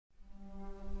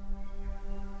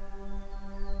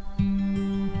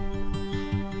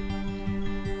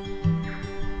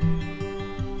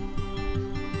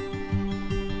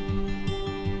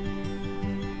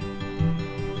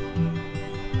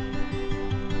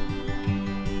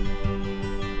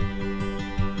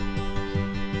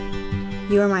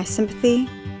You are my sympathy,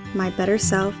 my better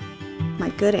self,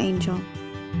 my good angel.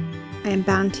 I am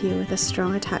bound to you with a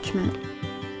strong attachment.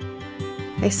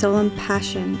 A solemn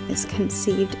passion is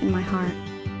conceived in my heart.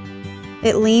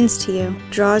 It leans to you,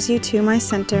 draws you to my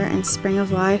center and spring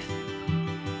of life.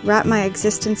 Wrap my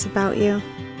existence about you,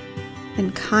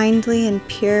 and kindly and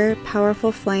pure,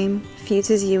 powerful flame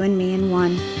fuses you and me in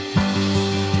one.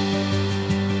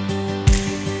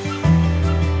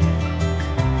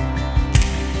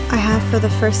 I have for the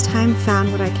first time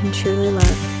found what I can truly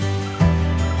love.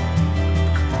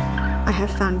 I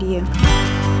have found you.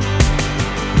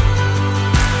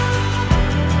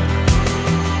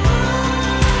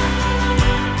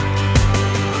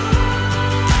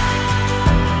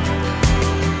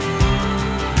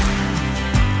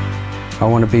 I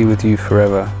want to be with you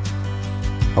forever.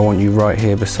 I want you right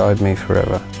here beside me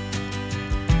forever.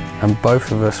 And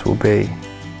both of us will be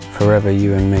forever,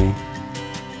 you and me.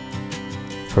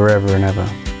 Forever and ever.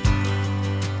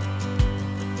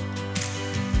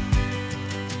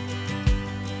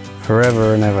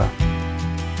 Forever and ever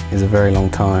is a very long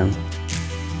time.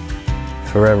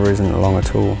 Forever isn't long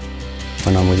at all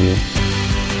when I'm with you.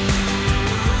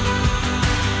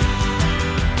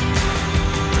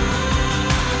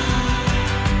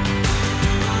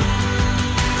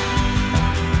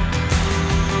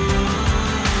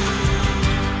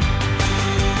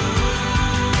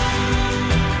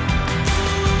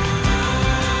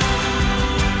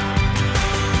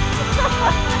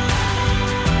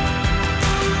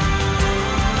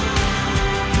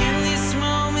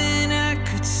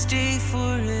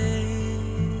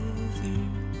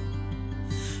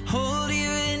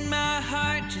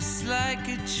 Just like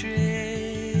a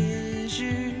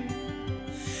treasure,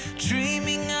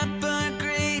 dreaming up our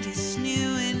greatest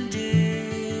new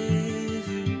endeavor.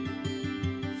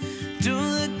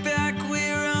 Don't look back,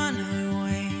 we're on our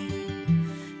way.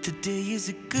 Today is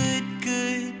a good,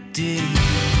 good day.